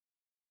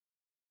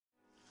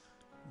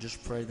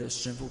Just pray that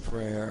simple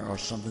prayer or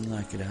something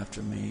like it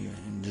after me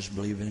and just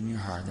believe it in your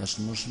heart. That's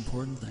the most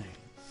important thing.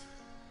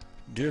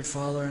 Dear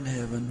Father in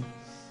heaven,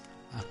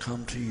 I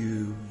come to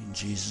you in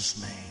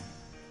Jesus' name.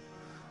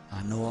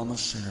 I know I'm a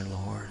sinner,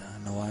 Lord.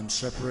 I know I'm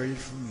separated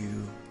from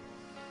you.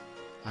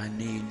 I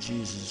need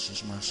Jesus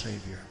as my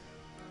Savior.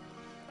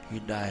 He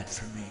died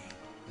for me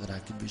that I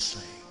could be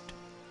saved.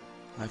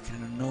 I can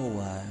in no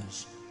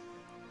wise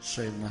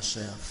save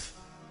myself.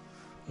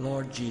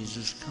 Lord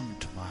Jesus, come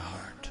into my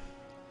heart.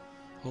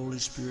 Holy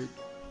Spirit,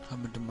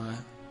 come into my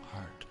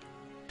heart.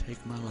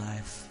 Take my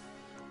life.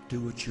 Do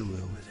what you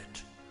will with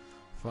it.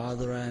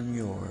 Father, I am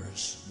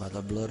yours by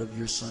the blood of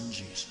your Son,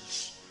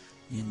 Jesus.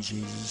 In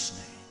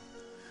Jesus'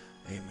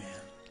 name,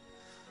 amen.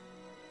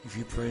 If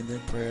you prayed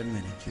that prayer in a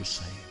minute, you're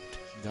saved.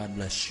 God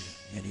bless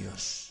you.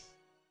 Adios.